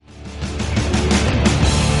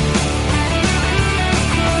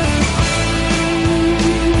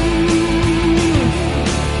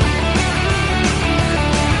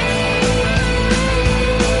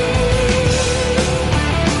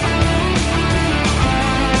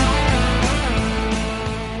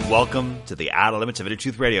welcome to the Outer Limits of Inner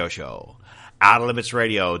Truth Radio Show.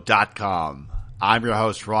 OuterLimitsRadio.com. I'm your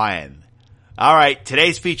host, Ryan. All right,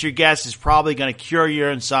 today's featured guest is probably going to cure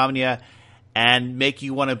your insomnia and make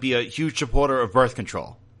you want to be a huge supporter of birth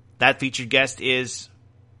control. That featured guest is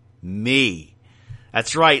me.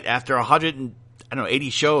 That's right. After 180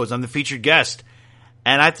 shows, I'm the featured guest.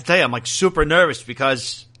 And I have to tell you, I'm like super nervous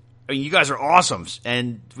because you guys are awesome.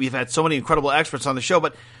 And we've had so many incredible experts on the show.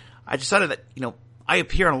 But I decided that, I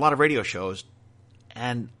appear on a lot of radio shows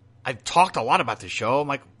and I've talked a lot about this show. I'm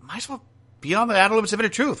like, might as well be on the Outer Limits of Inner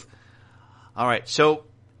Truth. All right. So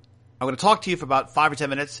I'm going to talk to you for about 5 or 10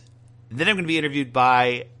 minutes. Then I'm going to be interviewed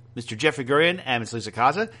by Mr. Jeffrey Gurian and Ms. Lisa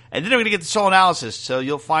Kaza. And then I'm going to get the soul analysis. So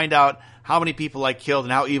you'll find out how many people I killed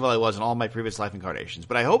and how evil I was in all my previous life incarnations.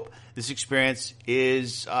 But I hope this experience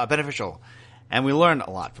is beneficial and we learn a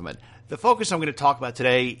lot from it. The focus I'm going to talk about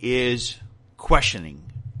today is questioning.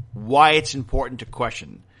 Why it's important to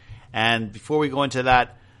question. And before we go into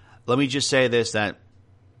that, let me just say this, that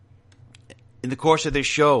in the course of this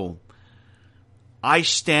show, I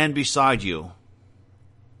stand beside you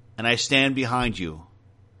and I stand behind you,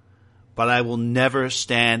 but I will never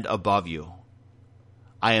stand above you.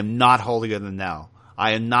 I am not holier than thou.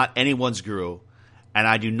 I am not anyone's guru, and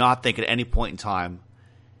I do not think at any point in time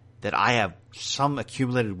that I have some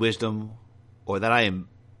accumulated wisdom or that I am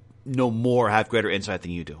no more have greater insight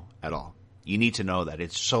than you do at all. You need to know that.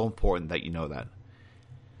 It's so important that you know that.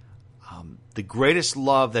 The greatest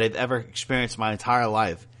love that I've ever experienced in my entire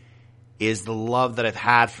life is the love that I've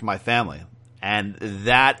had for my family. And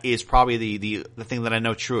that is probably the thing that I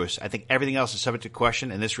know truest. I think everything else is subject to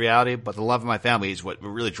question in this reality, but the love of my family is what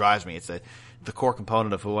really drives me. It's the core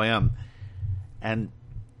component of who I am. And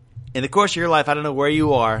in the course of your life, I don't know where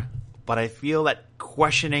you are, but I feel that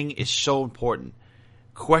questioning is so important.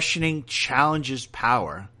 Questioning challenges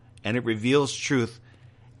power, and it reveals truth.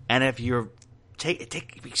 And if it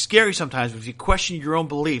can be scary sometimes, but if you question your own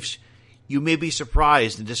beliefs, you may be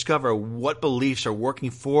surprised and discover what beliefs are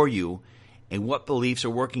working for you and what beliefs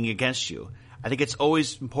are working against you. I think it's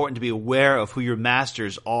always important to be aware of who your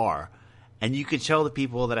masters are. And you can tell the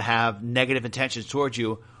people that have negative intentions towards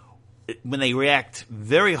you when they react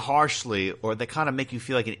very harshly or they kind of make you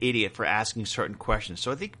feel like an idiot for asking certain questions.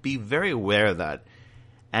 So I think be very aware of that.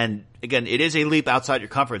 And again, it is a leap outside your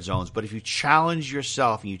comfort zones, but if you challenge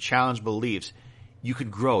yourself and you challenge beliefs, you could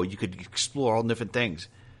grow, you could explore all different things.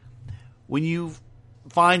 When you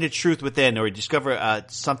find a truth within or you discover a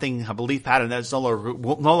belief pattern that's no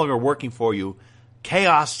longer working for you,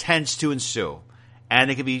 chaos tends to ensue. And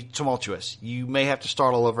it can be tumultuous. You may have to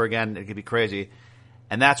start all over again. It could be crazy.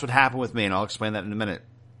 And that's what happened with me, and I'll explain that in a minute.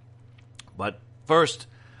 But first,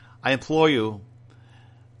 I implore you,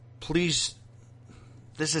 please.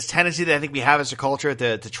 There's this tendency that I think we have as a culture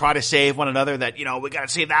to try to save one another, that, we got to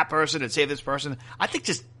save that person and save this person. I think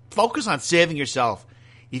just focus on saving yourself.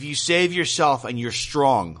 If you save yourself and you're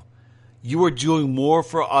strong, you are doing more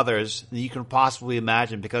for others than you can possibly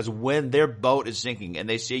imagine, because when their boat is sinking and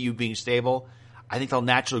they see you being stable, I think they'll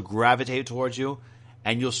naturally gravitate towards you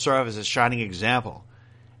and you'll serve as a shining example.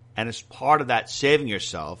 And as part of that saving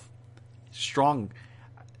yourself, strong,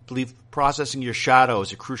 I believe processing your shadow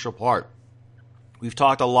is a crucial part. We've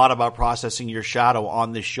talked a lot about processing your shadow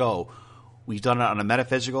on this show. We've done it on a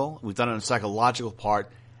metaphysical, we've done it on a psychological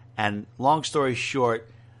part, and long story short,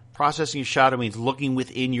 processing your shadow means looking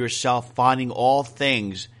within yourself, finding all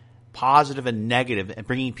things positive and negative, and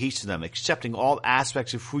bringing peace to them, accepting all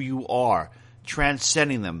aspects of who you are,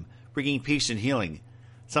 transcending them, bringing peace and healing.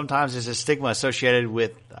 Sometimes there's a stigma associated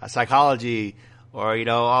with psychology, or,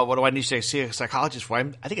 what do I need to see a psychologist for? I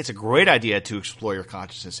think it's a great idea to explore your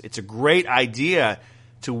consciousness. It's a great idea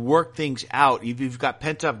to work things out. If you've got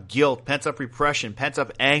pent-up guilt, pent-up repression,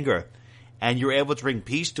 pent-up anger, and you're able to bring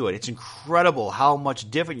peace to it, it's incredible how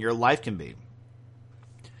much different your life can be.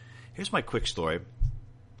 Here's my quick story.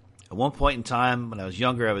 At one point in time, when I was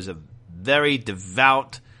younger, I was a very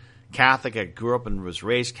devout Catholic. I grew up and was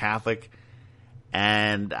raised Catholic,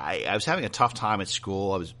 and I was having a tough time at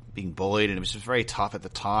school. I was being bullied, and it was just very tough at the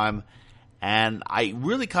time. And I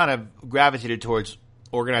really kind of gravitated towards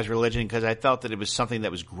organized religion because I felt that it was something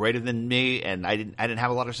that was greater than me, and I didn't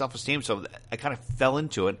have a lot of self-esteem, so I kind of fell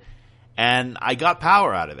into it, and I got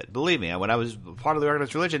power out of it. Believe me, when I was part of the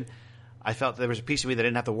organized religion, I felt there was a piece of me that I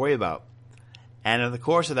didn't have to worry about. And in the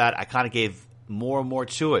course of that, I kind of gave more and more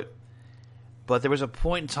to it. But there was a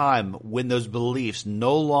point in time when those beliefs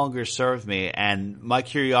no longer served me, and my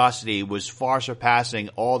curiosity was far surpassing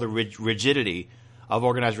all the rigidity of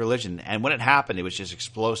organized religion. And when it happened, it was just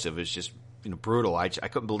explosive. It was just brutal. I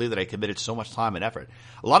couldn't believe that I committed so much time and effort.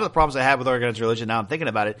 A lot of the problems I have with organized religion, now I'm thinking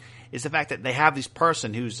about it, is the fact that they have this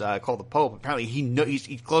person who's called the Pope. Apparently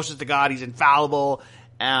he's closest to God, he's infallible,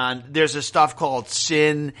 and there's this stuff called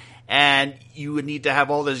sin, and you would need to have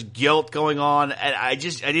all this guilt going on, and I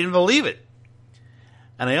didn't believe it.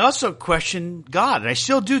 And I also questioned God, and I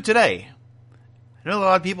still do today. I know a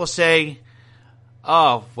lot of people say,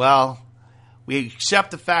 oh, well, we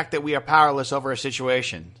accept the fact that we are powerless over a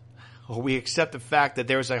situation. Or we accept the fact that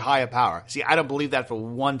there is a higher power. See, I don't believe that for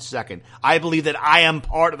 1 second. I believe that I am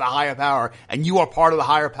part of the higher power, and you are part of the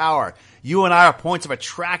higher power. You and I are points of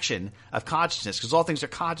attraction of consciousness, because all things are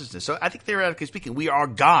consciousness. So I think theoretically speaking, we are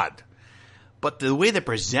God. But the way they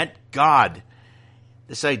present God,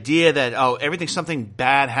 this idea that, something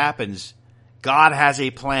bad happens, God has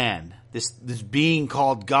a plan. This being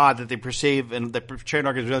called God that they perceive and that portray in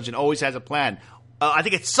organized religion always has a plan. I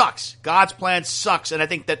think it sucks. God's plan sucks, and I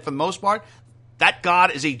think that for the most part, that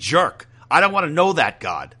God is a jerk. I don't want to know that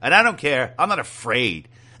God, and I don't care. I'm not afraid.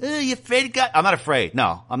 You afraid of God? I'm not afraid.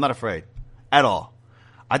 No, I'm not afraid at all.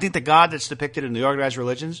 I think the God that's depicted in the organized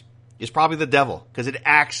religions is probably the devil, because it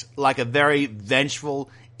acts like a very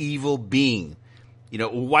vengeful, evil being.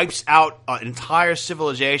 Wipes out an entire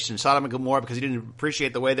civilization, Sodom and Gomorrah, because he didn't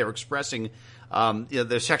appreciate the way they were expressing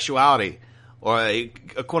their sexuality or a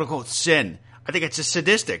quote-unquote sin. I think it's just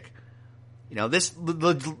sadistic.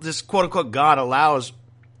 This quote-unquote God allows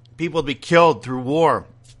people to be killed through war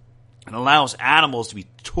and allows animals to be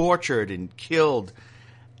tortured and killed.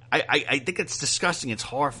 I think it's disgusting. It's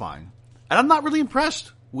horrifying. And I'm not really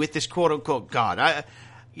impressed with this quote-unquote God.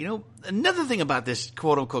 Another thing about this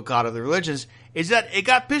quote-unquote God of the religions is that it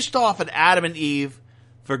got pissed off at Adam and Eve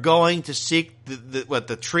for going to seek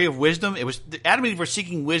the tree of wisdom. It was Adam and Eve were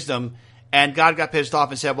seeking wisdom, and God got pissed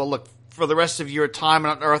off and said, well, look, for the rest of your time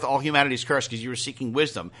on earth, all humanity is cursed because you were seeking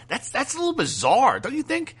wisdom. That's a little bizarre, don't you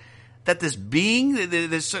think? That this being,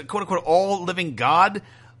 this quote-unquote all-living God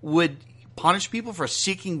would punish people for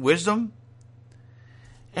seeking wisdom?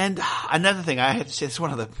 And another thing, I have to say, this is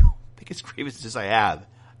one of the biggest grievances I have.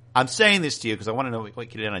 I'm saying this to you because I want to know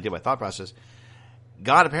what you get an idea of my thought process.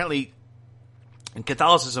 God apparently, in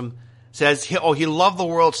Catholicism, says, he loved the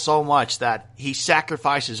world so much that he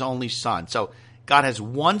sacrificed his only son. So God has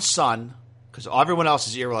one son, because everyone else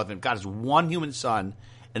is irrelevant. God has one human son,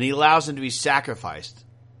 and he allows him to be sacrificed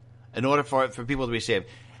in order for people to be saved.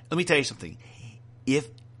 Let me tell you something. If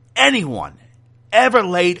anyone ever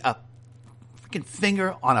laid a freaking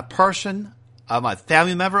finger on a person, my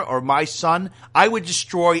family member or my son, I would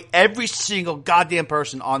destroy every single goddamn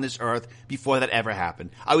person on this earth before that ever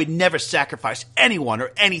happened. I would never sacrifice anyone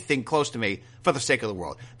or anything close to me for the sake of the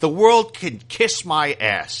world. The world can kiss my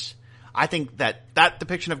ass. I think that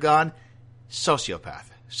depiction of God,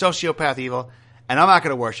 sociopath evil, and I'm not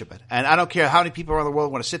going to worship it. And I don't care how many people around the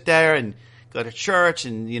world want to sit there and go to church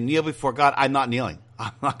and kneel before God. I'm not kneeling.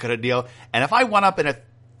 I'm not going to kneel. And if I went up in a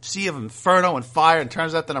sea of inferno and fire and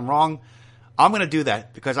turns out that I'm wrong, I'm going to do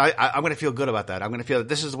that because I'm going to feel good about that. I'm going to feel that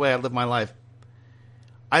this is the way I live my life.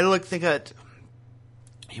 I think that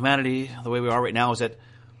humanity, the way we are right now, is that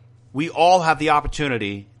we all have the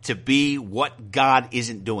opportunity to be what God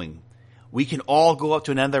isn't doing. We can all go up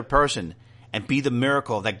to another person and be the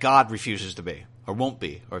miracle that God refuses to be or won't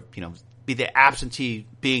be, or be the absentee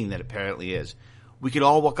being that apparently is. We could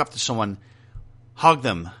all walk up to someone, hug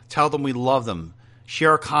them, tell them we love them,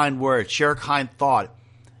 share a kind word, share a kind thought.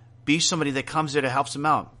 Be somebody that comes there to help them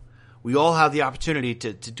out. We all have the opportunity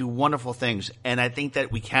to do wonderful things, and I think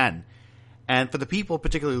that we can. And for the people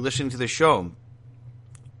particularly listening to this show,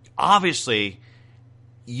 obviously,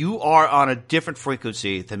 you are on a different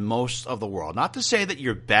frequency than most of the world. Not to say that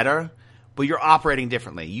you're better, but you're operating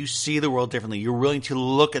differently. You see the world differently. You're willing to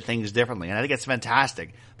look at things differently. And I think it's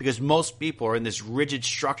fantastic because most people are in this rigid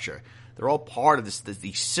structure. They're all part of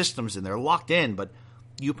these systems, and they're locked in, but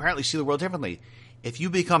you apparently see the world differently. If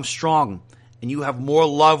you become strong and you have more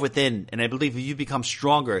love within, and I believe if you become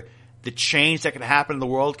stronger, the change that can happen in the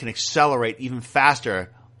world can accelerate even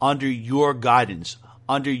faster under your guidance,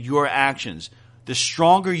 under your actions. The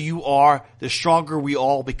stronger you are, the stronger we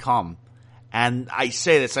all become. And I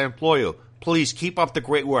say this, I implore you, please keep up the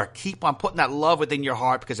great work. Keep on putting that love within your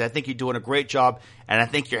heart because I think you're doing a great job and I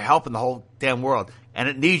think you're helping the whole damn world. And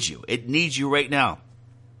it needs you. It needs you right now.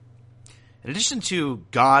 In addition to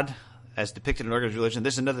God, as depicted in organized religion,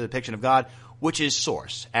 there's another depiction of God, which is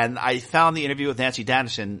Source. And I found the interview with Nancy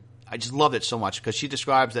Dennison. I just loved it so much because she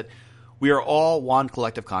describes that we are all one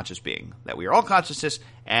collective conscious being, that we are all consciousness,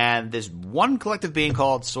 and this one collective being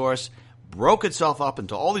called Source broke itself up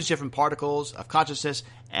into all these different particles of consciousness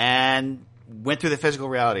and went through the physical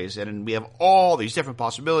realities. And we have all these different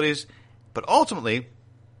possibilities, But ultimately,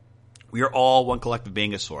 we are all one collective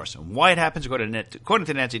being, a source. And why it happens, according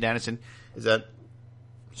to Nancy Dennison, is that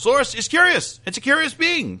source is curious. It's a curious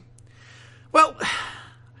being. Well,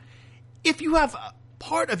 if you have a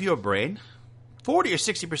part of your brain, 40 or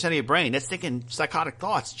 60% of your brain, that's thinking psychotic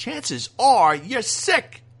thoughts, chances are you're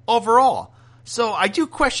sick overall. So I do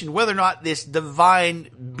question whether or not this divine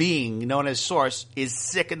being known as source is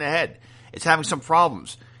sick in the head. It's having some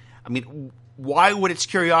problems. I mean, why would its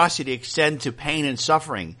curiosity extend to pain and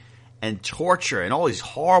suffering and torture and all these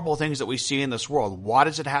horrible things that we see in this world? Why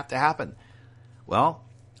does it have to happen? Well,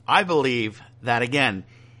 I believe that, again,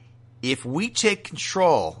 if we take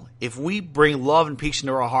control, if we bring love and peace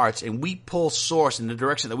into our hearts and we pull source in the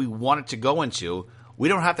direction that we want it to go into, we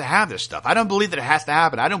don't have to have this stuff. I don't believe that it has to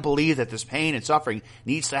happen. I don't believe that this pain and suffering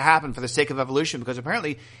needs to happen for the sake of evolution, because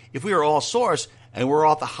apparently if we are all source and we're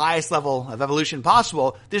all at the highest level of evolution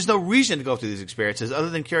possible, there's no reason to go through these experiences other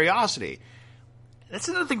than curiosity. That's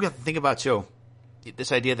another thing we have to think about too.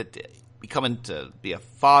 This idea that becoming to be a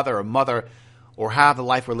father or mother or have the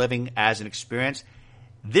life we're living as an experience,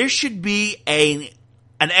 there should be an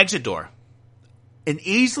exit door. An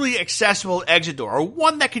easily accessible exit door, or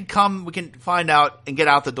one that can come, we can find out and get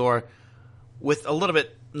out the door with a little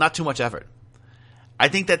bit, not too much effort. I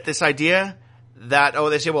think that this idea that,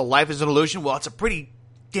 they say, well, life is an illusion. Well, it's a pretty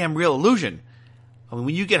damn real illusion. I mean,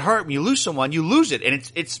 when you get hurt, when you lose someone, you lose it,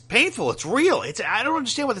 and it's painful. It's real. I don't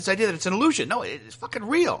understand what this idea that it's an illusion. No, it's fucking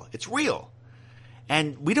real. It's real.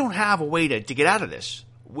 And we don't have a way to get out of this.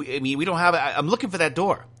 We don't have, I'm looking for that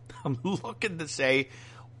door. I'm looking to say,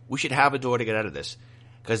 we should have a door to get out of this.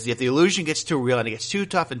 Because if the illusion gets too real and it gets too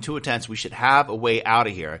tough and too intense, we should have a way out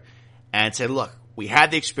of here and say, look, we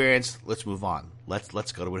had the experience, let's move on.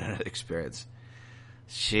 Let's go to another experience.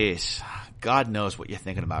 Jeez. God knows what you're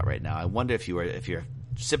thinking about right now. I wonder if you're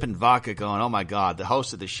sipping vodka going, oh my God, the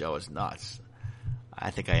host of this show is nuts.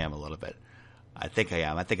 I think I am a little bit. I think I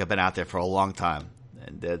am. I think I've been out there for a long time.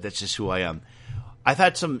 And that's just who I am. I've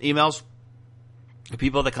had some emails,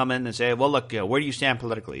 people that come in and say, well, look, where do you stand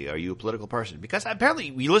politically? Are you a political person? Because apparently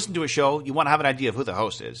you listen to a show, you want to have an idea of who the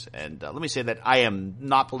host is. And let me say that I am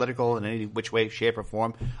not political in any which way, shape, or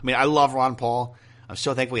form. I mean, I love Ron Paul. I'm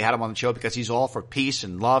so thankful we had him on the show because he's all for peace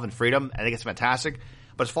and love and freedom. I think it's fantastic.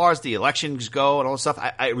 But as far as the elections go and all this stuff,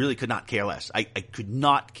 I really could not care less. I could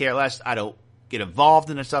not care less. I don't get involved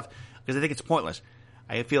in this stuff because I think it's pointless.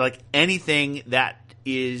 I feel like anything that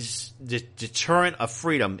is deterrent of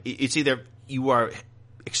freedom, it's either you are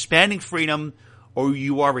expanding freedom or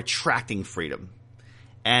you are retracting freedom.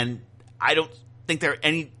 And I don't think there are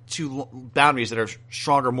any two boundaries that are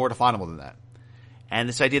stronger, more definable than that. And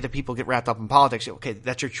this idea that people get wrapped up in politics, okay,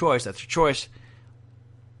 that's your choice,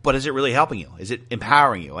 but is it really helping you? Is it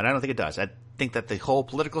empowering you? And I don't think it does. I think that the whole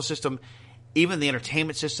political system, even the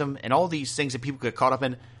entertainment system, and all these things that people get caught up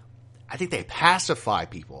in, I think they pacify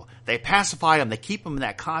people. They pacify them. They keep them in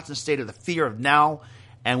that constant state of the fear of now.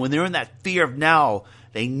 And when they're in that fear of now,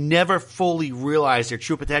 they never fully realize their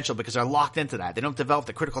true potential because they're locked into that. They don't develop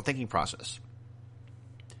the critical thinking process.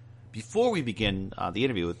 Before we begin the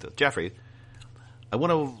interview with Jeffrey, I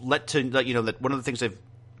want to let you know that one of the things I've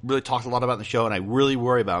really talked a lot about in the show and I really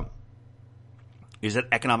worry about is that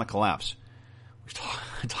economic collapse.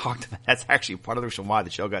 That's actually part of the reason why the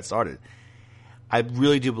show got started. I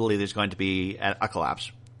really do believe there's going to be a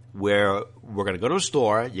collapse where we're going to go to a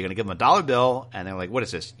store, you're going to give them a dollar bill, and they're like, what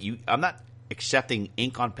is this? I'm not accepting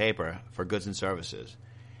ink on paper for goods and services.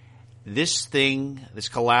 This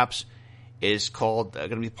collapse is called, going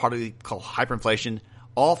to be called hyperinflation.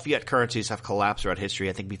 All fiat currencies have collapsed throughout history.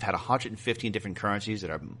 I think we've had 115 different currencies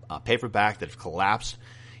that are paper-backed that have collapsed.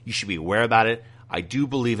 You should be aware about it. I do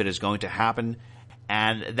believe it is going to happen,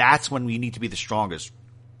 and that's when we need to be the strongest.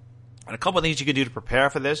 And a couple of things you can do to prepare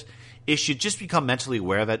for this is you just become mentally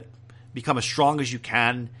aware of it. Become as strong as you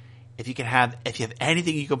can. If you have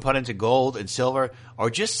anything you can put into gold and silver or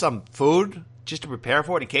just some food just to prepare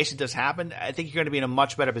for it in case it does happen, I think you're going to be in a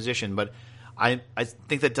much better position. But I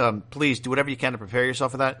think that please do whatever you can to prepare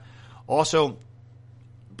yourself for that. Also,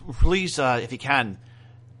 please, if you can,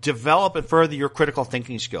 develop and further your critical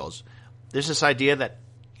thinking skills. There's this idea that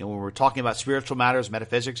when we're talking about spiritual matters,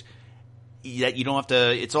 metaphysics, that you don't have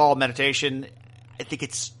to, it's all meditation. I think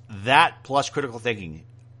it's that plus critical thinking.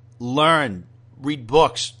 Learn, read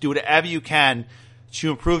books, do whatever you can to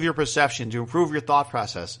improve your perception, to improve your thought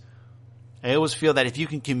process. I always feel that if you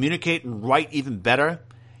can communicate and write even better,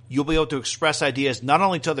 you'll be able to express ideas not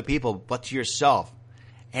only to other people, but to yourself.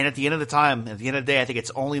 And at the end of the day, I think it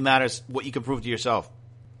only matters what you can prove to yourself.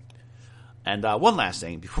 And one last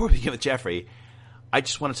thing, before we begin with Jeffrey, I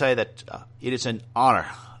just want to tell you that it is an honor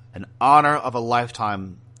of a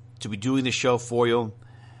lifetime to be doing the show for you,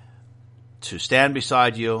 to stand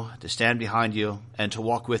beside you, to stand behind you, and to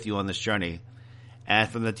walk with you on this journey. And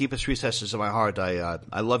from the deepest recesses of my heart,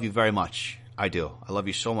 I love you very much. I do. I love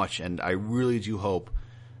you so much, and I really do hope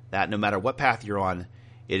that no matter what path you're on,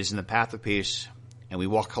 it is in the path of peace, and we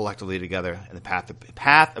walk collectively together in the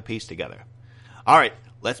path of peace together. All right,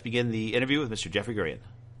 let's begin the interview with Mr. Jeffrey Gurian.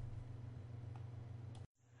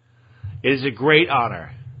 It is a great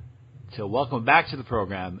honor to welcome back to the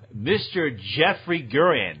program Mr. Jeffrey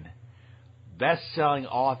Gurian, best-selling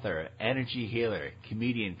author, energy healer,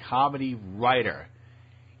 comedian, comedy writer.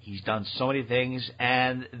 He's done so many things,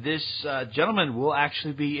 and this gentleman will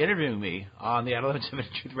actually be interviewing me on the Unlimited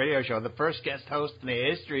Truth Radio Show. The first guest host in the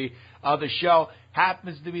history of the show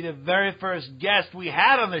happens to be the very first guest we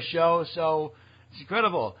had on the show, so it's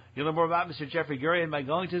incredible. You'll learn more about Mr. Jeffrey Gurian by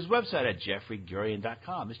going to his website at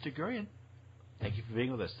jeffreygurian.com. Mr. Gurian, thank you for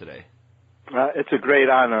being with us today. It's a great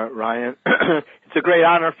honor, Ryan. It's a great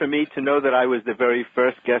honor for me to know that I was the very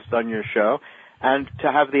first guest on your show and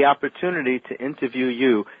to have the opportunity to interview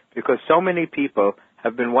you, because so many people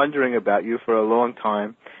have been wondering about you for a long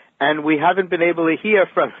time, and we haven't been able to hear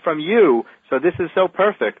from you, so this is so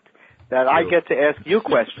perfect that I get to ask you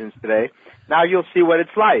questions today. Now you'll see what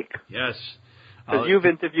it's like. Yes. Because you've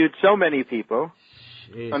interviewed so many people.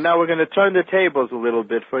 Jeez. And now we're going to turn the tables a little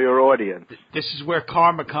bit for your audience. This is where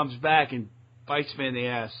karma comes back and bites me in the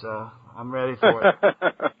ass, so I'm ready for it.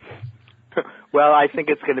 Well, I think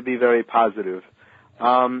it's going to be very positive.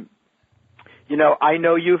 I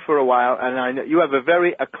know you for a while, and I know you have a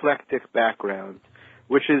very eclectic background,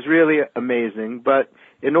 which is really amazing. But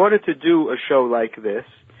in order to do a show like this,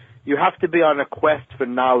 you have to be on a quest for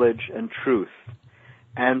knowledge and truth.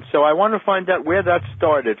 And so I want to find out where that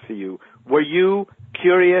started for you. Were you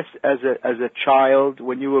curious as a child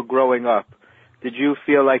when you were growing up? Did you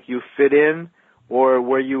feel like you fit in, or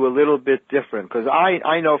were you a little bit different? Because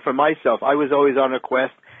I know for myself, I was always on a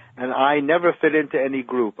quest, and I never fit into any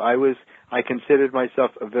group. I considered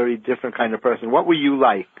myself a very different kind of person. What were you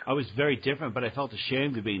like? I was very different, but I felt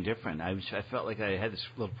ashamed of being different. I felt like I had this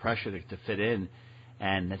little pressure to fit in,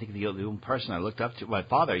 and I think the only person I looked up to, my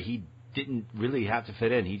father, he didn't really have to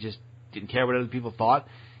fit in. He just didn't care what other people thought,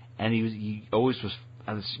 and he always was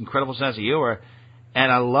had this incredible sense of humor.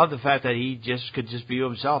 And I love the fact that he could be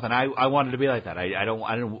himself, and I wanted to be like that.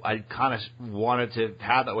 I kind of wanted to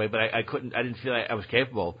have that way, but I couldn't. I didn't feel like I was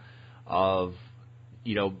capable of,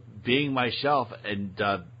 being myself and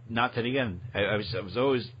not fitting in. I was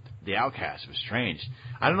always the outcast. It was strange.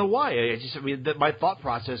 I don't know why. My thought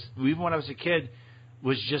process, even when I was a kid,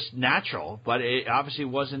 was just natural, but it obviously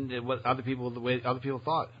wasn't the way other people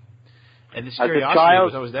thought. And this curiosity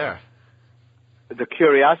was always there. The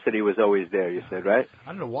curiosity was always there, you said, right? I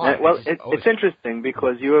don't know why. It's interesting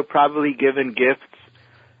because you were probably given gifts.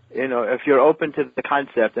 If you're open to the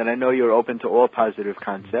concept, and I know you're open to all positive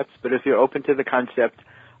concepts, but if you're open to the concept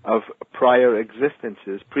of prior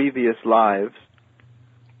existences, previous lives,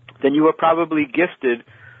 then you were probably gifted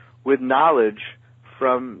with knowledge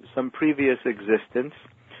from some previous existence,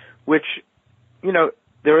 which,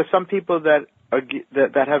 there are some people that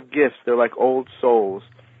have gifts. They're like old souls.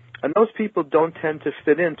 And those people don't tend to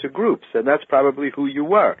fit into groups, and that's probably who you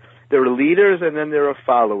were. There are leaders, and then there are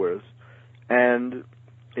followers. And,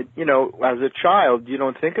 as a child, you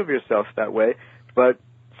don't think of yourself that way, but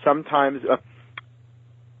sometimes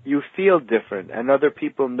you feel different, and other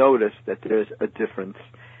people notice that there's a difference.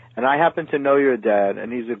 And I happen to know your dad,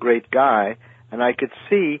 and he's a great guy, and I could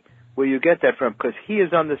see where you get that from, because he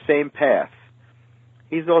is on the same path.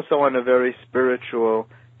 He's also on a very spiritual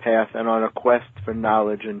path and on a quest for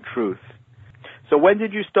knowledge and truth. So when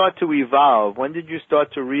did you start to evolve? When did you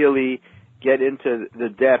start to really get into the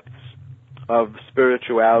depths of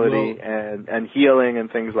spirituality and healing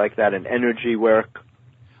and things like that, and energy work?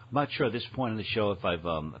 I'm not sure at this point in the show if I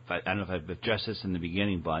don't know if I've addressed this in the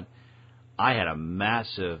beginning, but I had a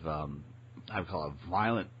massive, I would call it a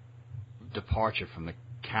violent departure from the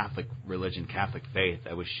Catholic religion, Catholic faith.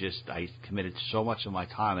 I committed so much of my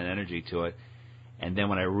time and energy to it. And then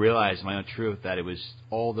when I realized my own truth, that it was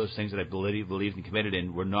all those things that I believed and committed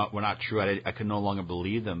in were not true. I could no longer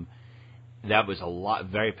believe them. That was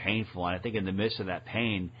very painful. And I think in the midst of that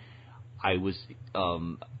pain, I was,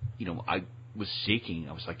 I was seeking.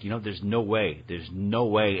 I was like, there's no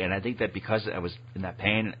way. And I think that because I was in that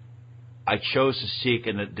pain, I chose to seek,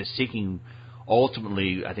 and the seeking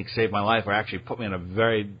ultimately, I think, saved my life, or actually put me on a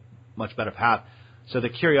very much better path. So the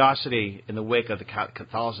curiosity in the wake of the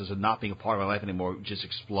Catholicism not being a part of my life anymore just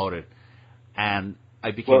exploded, and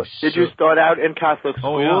I became. Well, did you start out in Catholic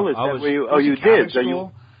school? Oh yeah, you did.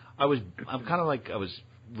 School. I'm kind of like I was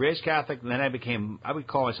raised Catholic, and then I would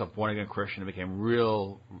call myself born-again Christian. I became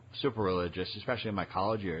real, super religious, especially in my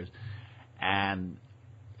college years. And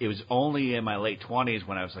it was only in my late 20s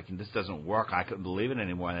when I was like, this doesn't work. I couldn't believe it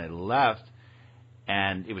anymore, and I left.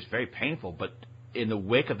 And it was very painful, but in the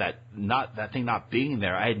wake of that thing not being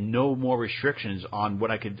there, I had no more restrictions on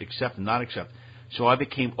what I could accept and not accept. So I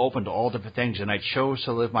became open to all different things, and I chose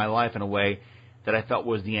to live my life in a way that I felt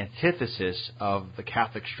was the antithesis of the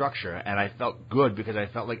Catholic structure. And I felt good because I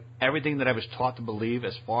felt like everything that I was taught to believe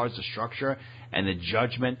as far as the structure and the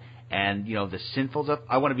judgment and, the sinful stuff,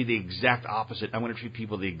 I want to be the exact opposite. I want to treat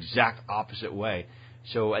people the exact opposite way.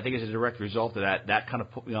 So I think as a direct result of that kind of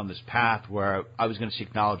put me on this path where I was going to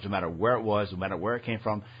seek knowledge no matter where it was, no matter where it came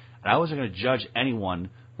from. And I wasn't going to judge anyone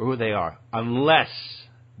for who they are unless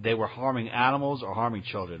they were harming animals or harming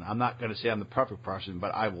children. I'm not going to say I'm the perfect person, but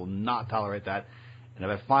I will not tolerate that. And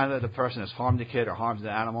if I find that the person has harmed a kid or harms an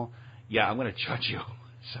animal, I'm going to judge you.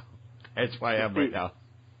 So that's why I am right now.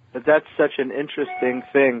 But that's such an interesting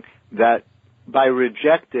thing that by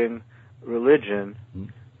rejecting religion,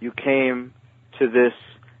 you came to this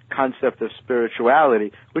concept of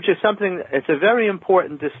spirituality, which is something, it's a very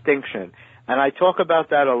important distinction. And I talk about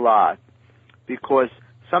that a lot because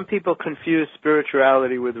some people confuse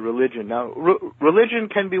spirituality with religion. Now, religion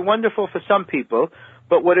can be wonderful for some people,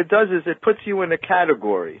 but what it does is it puts you in a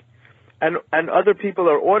category, and other people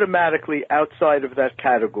are automatically outside of that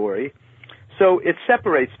category. So it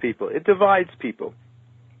separates people. It divides people.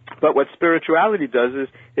 But what spirituality does is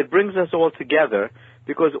it brings us all together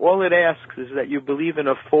because all it asks is that you believe in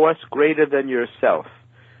a force greater than yourself.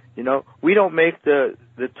 We don't make the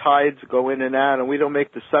tides go in and out, and we don't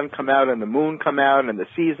make the sun come out and the moon come out and the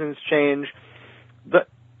seasons change. But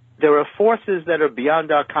there are forces that are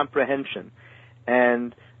beyond our comprehension.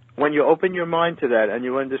 And when you open your mind to that and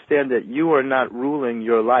you understand that you are not ruling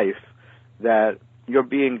your life, that you're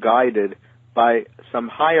being guided by some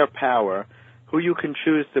higher power who you can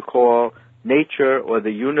choose to call nature or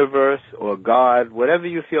the universe or God, whatever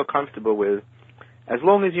you feel comfortable with, as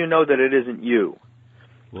long as you know that it isn't you.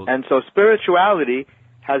 Well, and so spirituality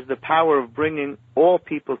has the power of bringing all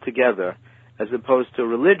people together, as opposed to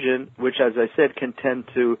religion, which, as I said, can tend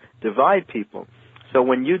to divide people. So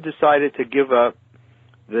when you decided to give up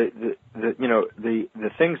the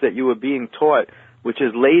things that you were being taught, which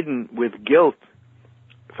is laden with guilt,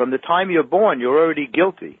 from the time you're born, you're already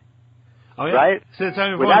guilty. Oh, yeah. Right? So the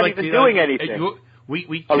time without even doing anything.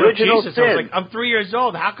 We killed original Jesus. sin. I was like, I'm 3 years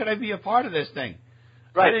old. How could I be a part of this thing?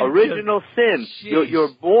 Right, original sin. You're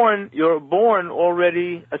born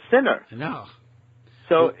already a sinner. No.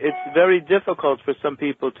 So it's very difficult for some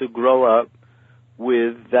people to grow up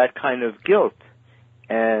with that kind of guilt.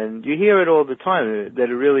 And you hear it all the time, that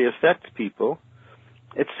it really affects people.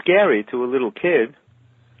 It's scary to a little kid,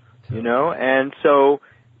 and so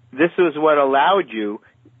this was what allowed you,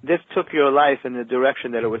 this took your life in the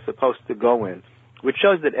direction that it was supposed to go in, which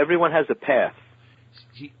shows that everyone has a path.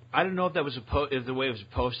 I don't know if that was the way it was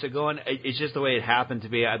supposed to go, and it's just the way it happened to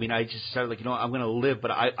be. I mean, I just started I'm going to live,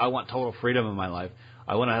 but I want total freedom in my life.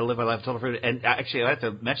 I want to live my life with total freedom. And actually, I have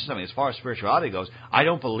to mention something. As far as spirituality goes, I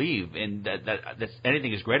don't believe in that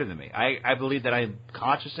anything is greater than me. I believe that I am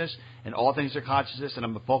consciousness, and all things are consciousness, and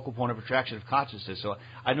I'm a focal point of attraction of consciousness. So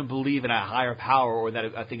I don't believe in a higher power or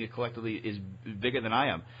that I think it collectively is bigger than I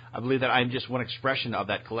am. I believe that I'm just one expression of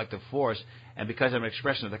that collective force, and because I'm an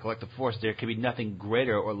expression of the collective force, there can be nothing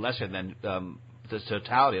greater or lesser than the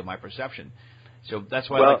totality of my perception. So that's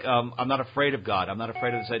why I'm not afraid of God. I'm not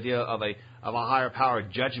afraid of this idea of a higher power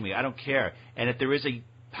judging me. I don't care. And if there is a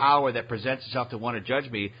power that presents itself to want to judge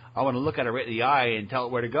me, I want to look at it right in the eye and tell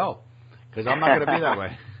it where to go, because I'm not going to be that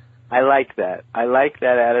way. I like that. I like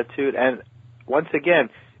that attitude. And once again,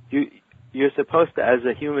 you're supposed to, as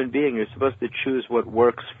a human being, you're supposed to choose what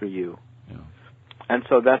works for you. Yeah. And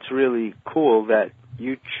so that's really cool that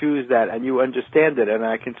you choose that and you understand it, and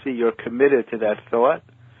I can see you're committed to that thought.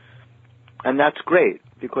 And that's great,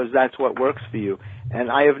 because that's what works for you. And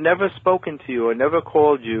I have never spoken to you or never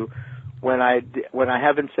called you when I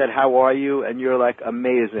haven't said, how are you? And you're like,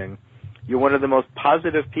 amazing. You're one of the most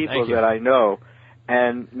positive people that I know.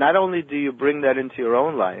 And not only do you bring that into your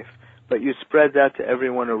own life, but you spread that to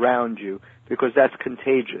everyone around you, because that's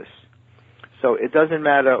contagious. So it doesn't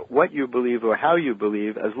matter what you believe or how you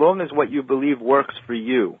believe, as long as what you believe works for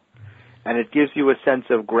you. And it gives you a sense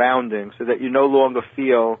of grounding so that you no longer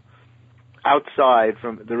feel outside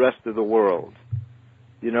from the rest of the world.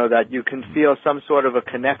 That you can feel some sort of a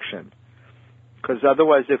connection. Because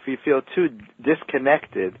otherwise, if you feel too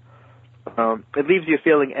disconnected, it leaves you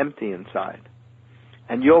feeling empty inside.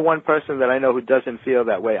 And you're one person that I know who doesn't feel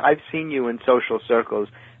that way. I've seen you in social circles,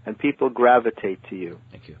 and people gravitate to you.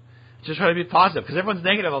 Thank you. Just try to be positive, because everyone's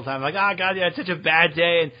negative all the time. Like, oh, God, yeah, it's such a bad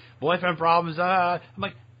day, and boyfriend problems. I'm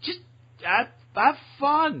like, just have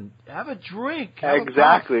fun. Have a drink. Have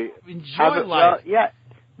Exactly. A puff. Enjoy life. Well, yeah.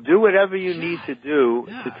 Do whatever you need to do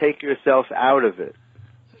to take yourself out of it.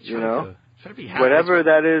 You know? Try to be happy. Whatever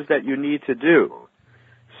that is that you need to do.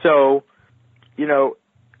 So, you know,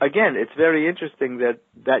 again, it's very interesting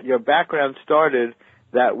that your background started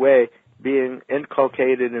that way, being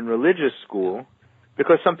inculcated in religious school,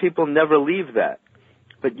 because some people never leave that.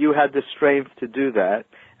 But you had the strength to do that,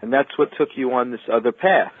 and that's what took you on this other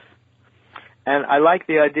path. And I like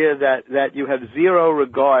the idea that you have zero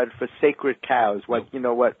regard for sacred cows,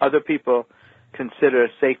 what other people consider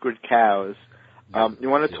sacred cows. You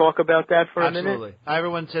want to talk about that for a minute? Absolutely.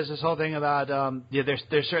 Everyone says this whole thing about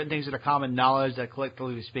there's certain things that are common knowledge that,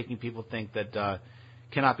 collectively speaking, people think that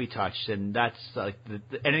cannot be touched, and that's like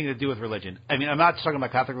anything to do with religion. I mean, I'm not talking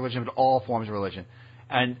about Catholic religion, but all forms of religion,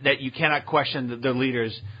 and that you cannot question the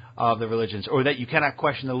leaders of the religions, or that you cannot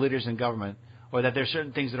question the leaders in government, or that there's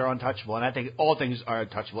certain things that are untouchable. And I think all things are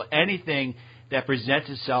untouchable. Anything that presents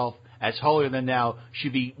itself as holier than thou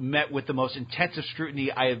should be met with the most intensive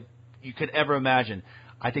scrutiny you could ever imagine.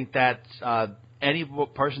 I think that any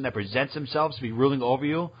person that presents themselves to be ruling over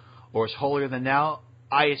you or is holier than thou,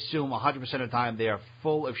 I assume 100% of the time they are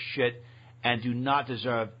full of shit and do not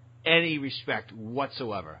deserve any respect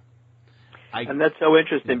whatsoever. And that's so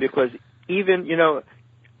interesting because even,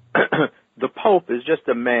 the Pope is just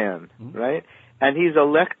a man, right? And he's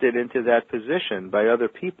elected into that position by other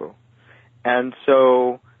people. And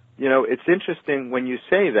so, it's interesting when you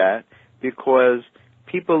say that because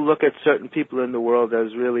people look at certain people in the world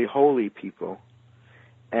as really holy people.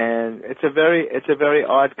 And it's a very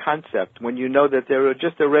odd concept when you know that they're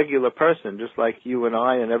just a regular person, just like you and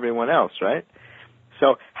I and everyone else, right?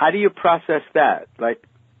 So how do you process that? Like,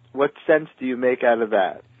 what sense do you make out of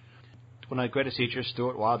that? One of my greatest teachers,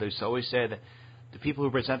 Stuart Wilde, used to always say that the people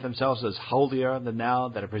who present themselves as holier than thou,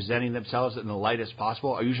 that are presenting themselves in the light as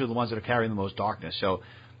possible, are usually the ones that are carrying the most darkness. So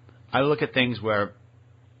I look at things where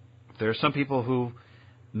there are some people who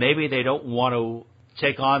maybe they don't want to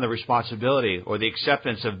take on the responsibility or the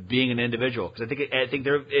acceptance of being an individual. Because I think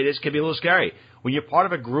it can be a little scary. When you're part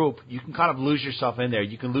of a group, you can kind of lose yourself in there.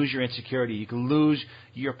 You can lose your insecurity. You can lose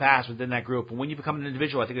your past within that group. And when you become an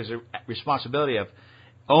individual, I think there's a responsibility of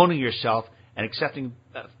owning yourself and accepting,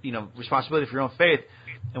 responsibility for your own faith.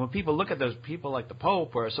 And when people look at those people like the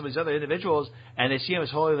Pope or some of these other individuals and they see them as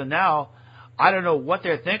holier than thou, I don't know what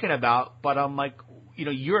they're thinking about, but I'm like,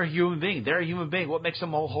 you're a human being. They're a human being. What makes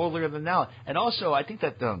them all holier than thou? And also, I think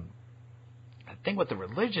that the thing with the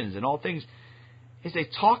religions and all things is they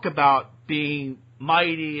talk about being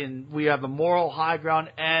mighty and we have the moral high ground,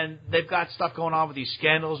 and they've got stuff going on with these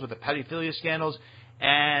scandals, with the pedophilia scandals,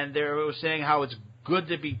 and they were saying how it's good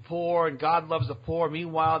to be poor and God loves the poor.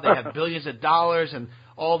 Meanwhile, they have billions of dollars and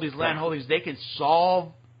all these land holdings. They can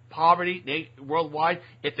solve poverty worldwide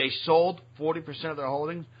if they sold 40% of their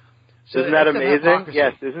holdings. So isn't that amazing?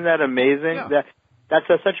 Yes, isn't that amazing? Yeah. That's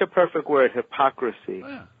such a perfect word, hypocrisy. Oh,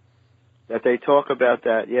 yeah. That they talk about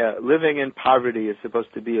that. Yeah, living in poverty is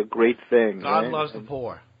supposed to be a great thing. God right? loves the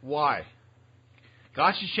poor. Why?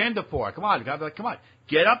 God should shame the poor. Come on, God, come on.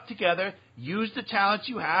 Get up together, use the talents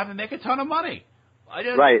you have, and make a ton of money.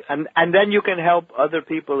 Right, and then you can help other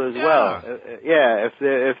people as well. If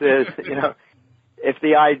there's if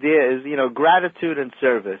the idea is gratitude and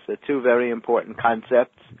service are two very important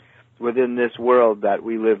concepts within this world that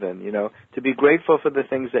we live in. To be grateful for the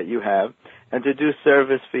things that you have and to do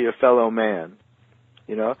service for your fellow man.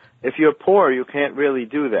 If you're poor, you can't really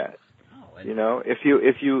do that.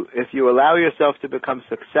 If you allow yourself to become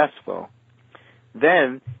successful,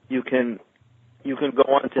 then you can go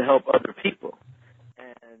on to help other people.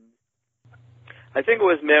 I think it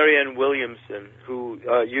was Marianne Williamson who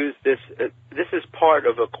used this. This is part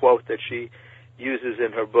of a quote that she uses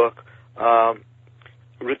in her book,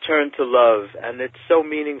 Return to Love, and it's so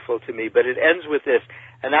meaningful to me. But it ends with this,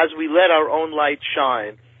 and as we let our own light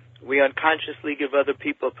shine, we unconsciously give other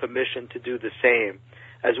people permission to do the same.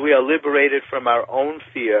 As we are liberated from our own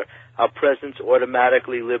fear, our presence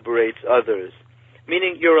automatically liberates others.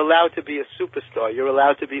 Meaning you're allowed to be a superstar, you're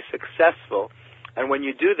allowed to be successful. And when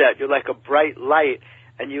you do that, you're like a bright light,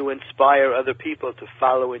 and you inspire other people to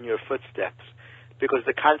follow in your footsteps. Because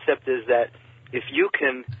the concept is that if you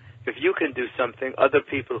can do something, other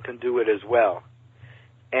people can do it as well.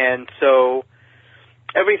 And so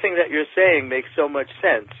everything that you're saying makes so much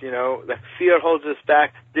sense. The fear holds us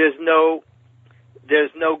back. There's no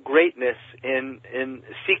greatness in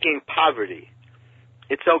seeking poverty.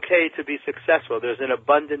 it's okay to be successful. There's an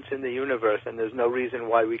abundance in the universe, and there's no reason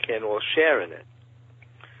why we can't all share in it.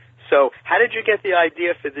 So how did you get the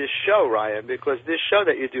idea for this show, Ryan? Because this show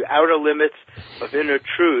that you do, Outer Limits of Inner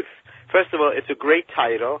Truth, first of all, it's a great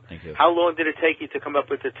title. Thank you. How long did it take you to come up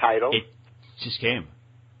with the title? It just came.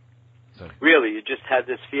 Sorry. Really? You just had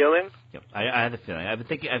this feeling? Yep. I had the feeling. I've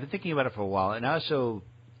been thinking about it for a while, and also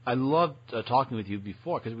I loved talking with you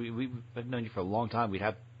before because we've known you for a long time. We'd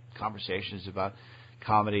have conversations about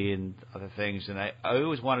comedy and other things, and I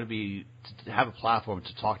always wanted to have a platform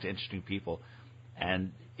to talk to interesting people,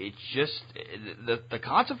 and it just the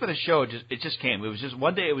concept for the show just came. It was just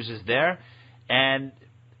one day. It was just there, and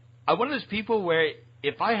I'm one of those people where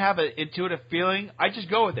if I have an intuitive feeling, I just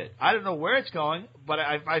go with it. I don't know where it's going, but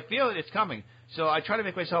I feel it. It's coming. So I try to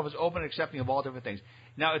make myself as open and accepting of all different things.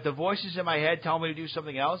 Now, if the voices in my head tell me to do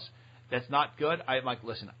something else that's not good, I'm like,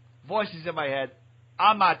 listen, voices in my head,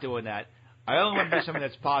 I'm not doing that. I only want to do something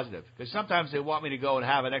that's positive. Because sometimes they want me to go and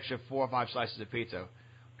have an extra 4 or 5 slices of pizza,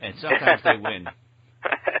 and sometimes they win.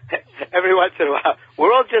 Every once in a while.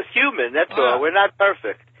 We're all just human, that's all. We're not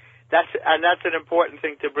perfect. That's an important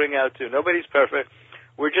thing to bring out, too. Nobody's perfect.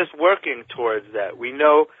 We're just working towards that. We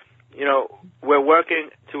know, we're working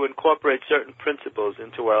to incorporate certain principles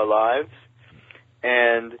into our lives.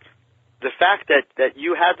 And the fact that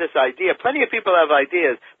you had this idea, plenty of people have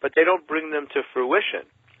ideas, but they don't bring them to fruition.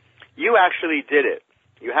 You actually did it.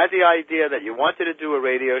 You had the idea that you wanted to do a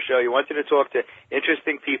radio show, you wanted to talk to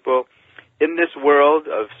interesting people in this world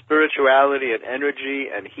of spirituality and energy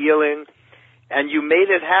and healing, and you made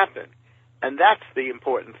it happen. And that's the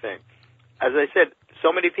important thing. As I said,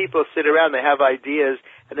 so many people sit around, they have ideas,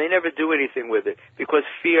 and they never do anything with it because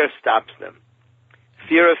fear stops them.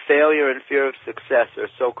 Fear of failure and fear of success are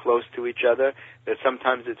so close to each other that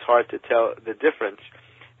sometimes it's hard to tell the difference.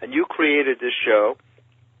 And you created this show.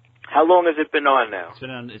 How long has it been on now? It's been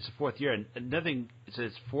on. It's the 4th year, and another thing.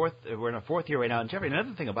 It's fourth. We're in our 4th year right now. And Jeffrey,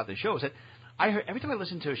 another thing about the show is that I heard every time I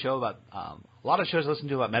listen to a show about a lot of shows I listen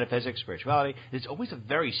to about metaphysics, spirituality, there's always a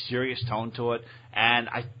very serious tone to it, and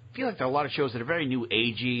I feel like there are a lot of shows that are very new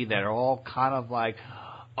agey that are all kind of like,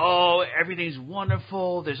 oh, everything's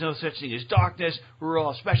wonderful. There's no such thing as darkness. We're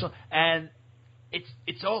all special, and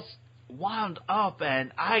it's all wound up.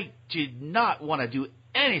 And I did not want to do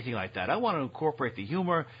anything like that. I want to incorporate the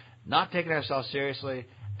humor, not taking ourselves seriously,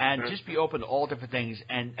 and just be open to all different things.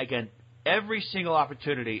 And again, every single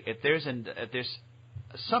opportunity, if there's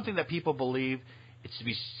something that people believe, it's to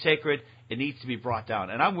be sacred, it needs to be brought down.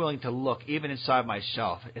 And I'm willing to look even inside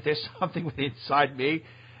myself. If there's something inside me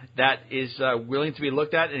that is willing to be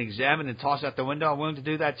looked at and examined and tossed out the window, I'm willing to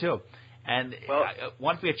do that too. And I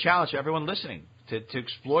want to be a challenge to everyone listening to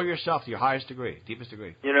explore yourself to your highest degree, deepest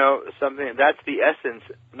degree. Something that's the essence.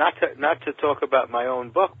 Not to talk about my own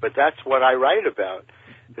book, but that's what I write about.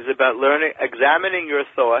 Is about examining your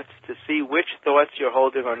thoughts to see which thoughts you're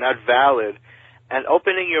holding are not valid, and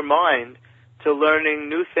opening your mind to learning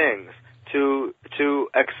new things, to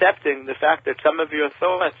accepting the fact that some of your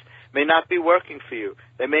thoughts may not be working for you.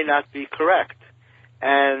 They may not be correct.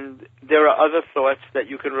 And there are other thoughts that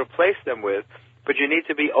you can replace them with, but you need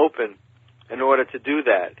to be open in order to do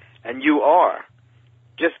that. And you are.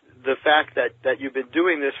 Just the fact that you've been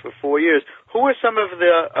doing this for 4 years. Who are some of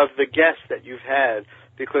the guests that you've had?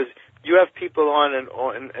 Because you have people on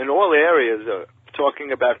in all areas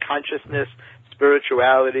talking about consciousness,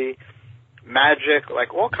 spirituality, magic,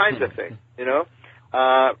 like all kinds of things,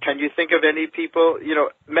 Can you think of any people,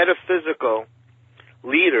 metaphysical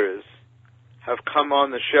leaders have come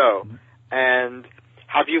on the show, and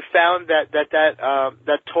have you found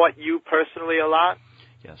that taught you personally a lot?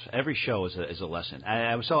 Yes, every show is a lesson.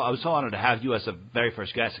 I was so honored to have you as the very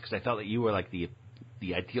first guest because I felt that you were like the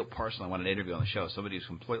ideal person I wanted to interview on the show. Somebody who's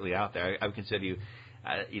completely out there. I would consider you,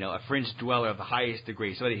 a fringe dweller of the highest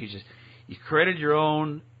degree. Somebody who's you created your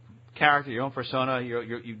own character, your own persona.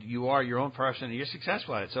 You are your own person, and you're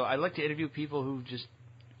successful at it. So I like to interview people who just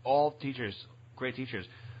all teachers, great teachers.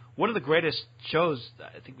 One of the greatest shows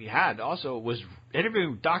I think we had also was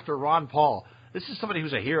interviewing Dr. Ron Paul. This is somebody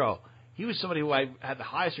who's a hero. He was somebody who I had the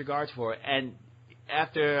highest regards for, and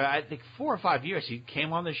after, I think, 4 or 5 years, he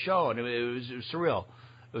came on the show, and it was surreal.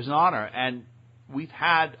 It was an honor, and we've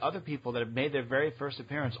had other people that have made their very first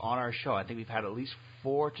appearance on our show. I think we've had at least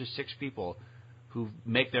 4 to 6 people who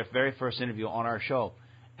make their very first interview on our show,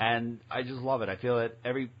 and I just love it. I feel that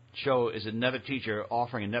every show is another teacher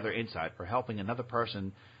offering another insight or helping another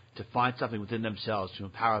person to find something within themselves to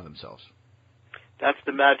empower themselves. That's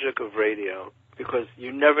the magic of radio, because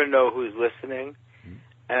you never know who's listening.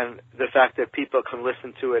 And the fact that people can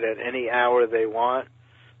listen to it at any hour they want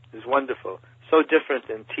is wonderful. So different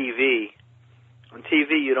than TV, On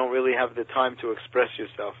TV, you don't really have the time to express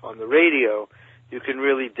yourself. On the radio, you can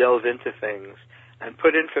really delve into things and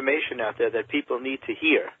put information out there that people need to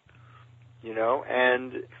hear, you know.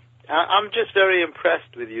 And I'm just very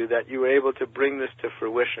impressed with you that you were able to bring this to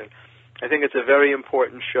fruition. I think it's a very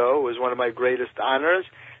important show. It was one of my greatest honors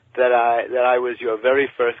that I was your very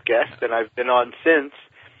first guest, and I've been on since.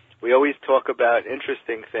 We always talk about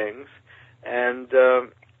interesting things, and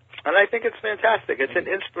I think it's fantastic. It's an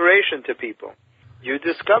inspiration to people. You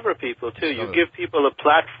discover people, too. You give people a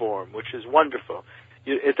platform, which is wonderful.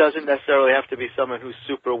 It doesn't necessarily have to be someone who's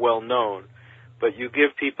super well-known, but you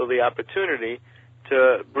give people the opportunity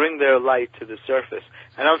to bring their light to the surface.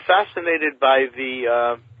 And I'm fascinated by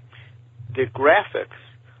the graphics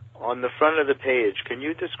on the front of the page. Can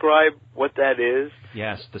you describe what that is?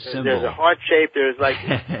 Yes, the symbol. There's a heart shape. There's like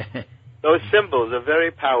those symbols are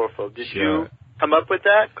very powerful. Did you come up with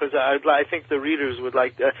that? Because I think the readers would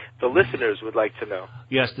like, the listeners would like to know.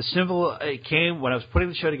 Yes, the symbol came when I was putting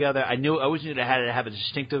the show together. I always knew it had to have a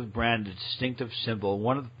distinctive brand, a distinctive symbol.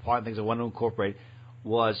 One of the important things I wanted to incorporate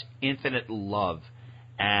was infinite love,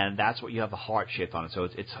 and that's what you have the heart shaped on it. So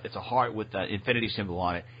it's a heart with the infinity symbol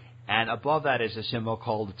on it. And above that is a symbol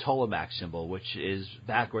called the Ptolemaic symbol, which is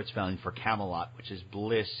backwards spelling for Camelot, which is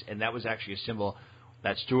bliss. And that was actually a symbol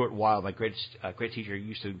that Stuart Wilde, my great teacher,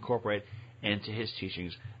 used to incorporate into his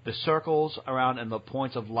teachings. The circles around and the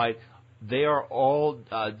points of light, they are all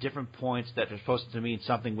different points that are supposed to mean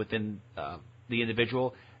something within the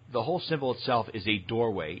individual. The whole symbol itself is a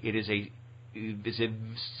doorway. It is a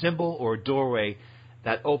symbol or a doorway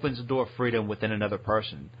that opens the door of freedom within another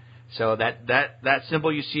person. So that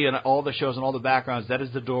symbol you see in all the shows and all the backgrounds, that is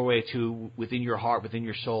the doorway to within your heart, within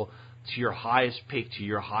your soul, to your highest peak, to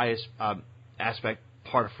your highest aspect,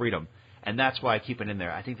 part of freedom. And that's why I keep it in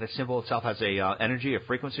there. I think the symbol itself has a energy, a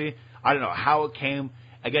frequency. I don't know how it came.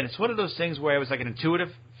 Again, it's one of those things where it was like an intuitive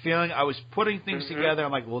feeling. I was putting things together.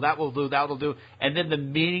 I'm like, well, that will do. And then the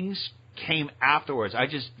meanings came afterwards. I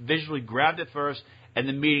just visually grabbed it first, and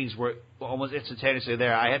the meanings were almost instantaneously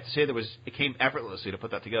there. I have to say it came effortlessly to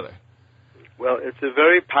put that together. Well, it's a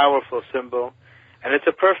very powerful symbol, and it's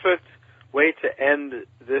a perfect way to end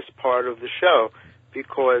this part of the show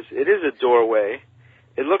because it is a doorway.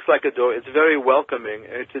 It looks like a door. It's very welcoming.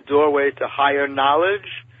 It's a doorway to higher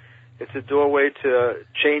knowledge. It's a doorway to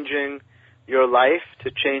changing your life,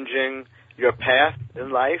 to changing your path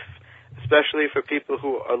in life, especially for people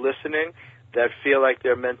who are listening that feel like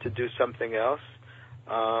they're meant to do something else.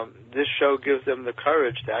 This show gives them the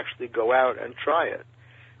courage to actually go out and try it.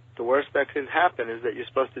 The worst that could happen is that you're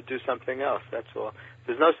supposed to do something else, that's all.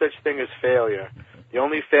 There's no such thing as failure. The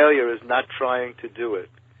only failure is not trying to do it,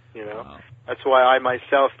 you know. Wow. That's why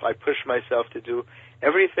I push myself to do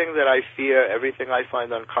everything that I fear, everything I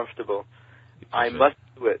find uncomfortable. I must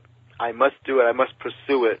do it. I must do it. I must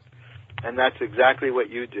pursue it. And that's exactly what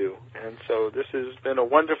you do. And so this has been a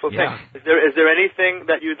wonderful thing. Is there anything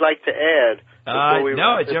that you'd like to add before we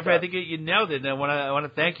No, Jeffrey, I think you nailed it. And I want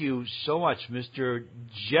to thank you so much, Mr.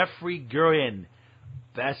 Jeffrey Gurian,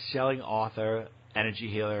 best-selling author, energy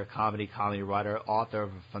healer, comedy writer, author of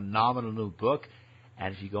a phenomenal new book.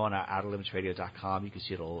 And if you go on our outerlimitsradio.com, you can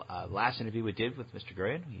see the last interview we did with Mr.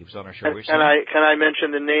 Gurian. He was on our show recently. Can I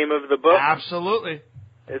mention the name of the book? Absolutely.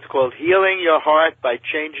 It's called Healing Your Heart by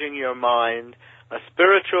Changing Your Mind, a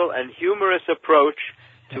spiritual and humorous approach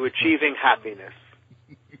to achieving happiness.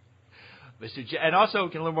 And also, you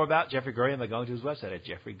can learn more about Jeffrey Gurian by going to his website at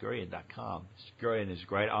jeffreygurian.com. Mr. Gurian is a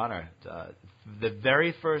great honor. The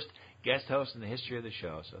very first guest host in the history of the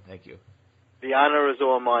show, so thank you. The honor is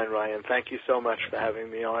all mine, Ryan. Thank you so much for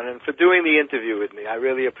having me on and for doing the interview with me. I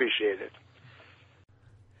really appreciate it.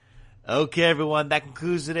 Okay, everyone, that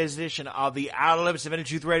concludes today's edition of the Outer Limits of Inner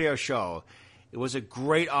Truth Radio Show. It was a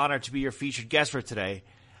great honor to be your featured guest for today.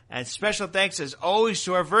 And special thanks, as always,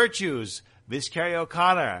 to our virtues, Miss Carrie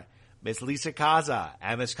O'Connor, Miss Lisa Kaza,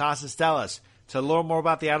 and Miss Constance Stellis. To learn more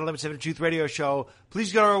about the Outer Limits of Inner Truth Radio Show,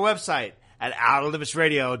 please go to our website at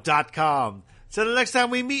outerlimitsradio.com. So the next time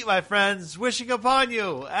we meet, my friends, wishing upon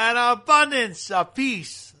you an abundance of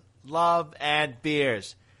peace, love, and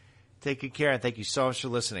beers. Take good care, and thank you so much for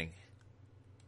listening.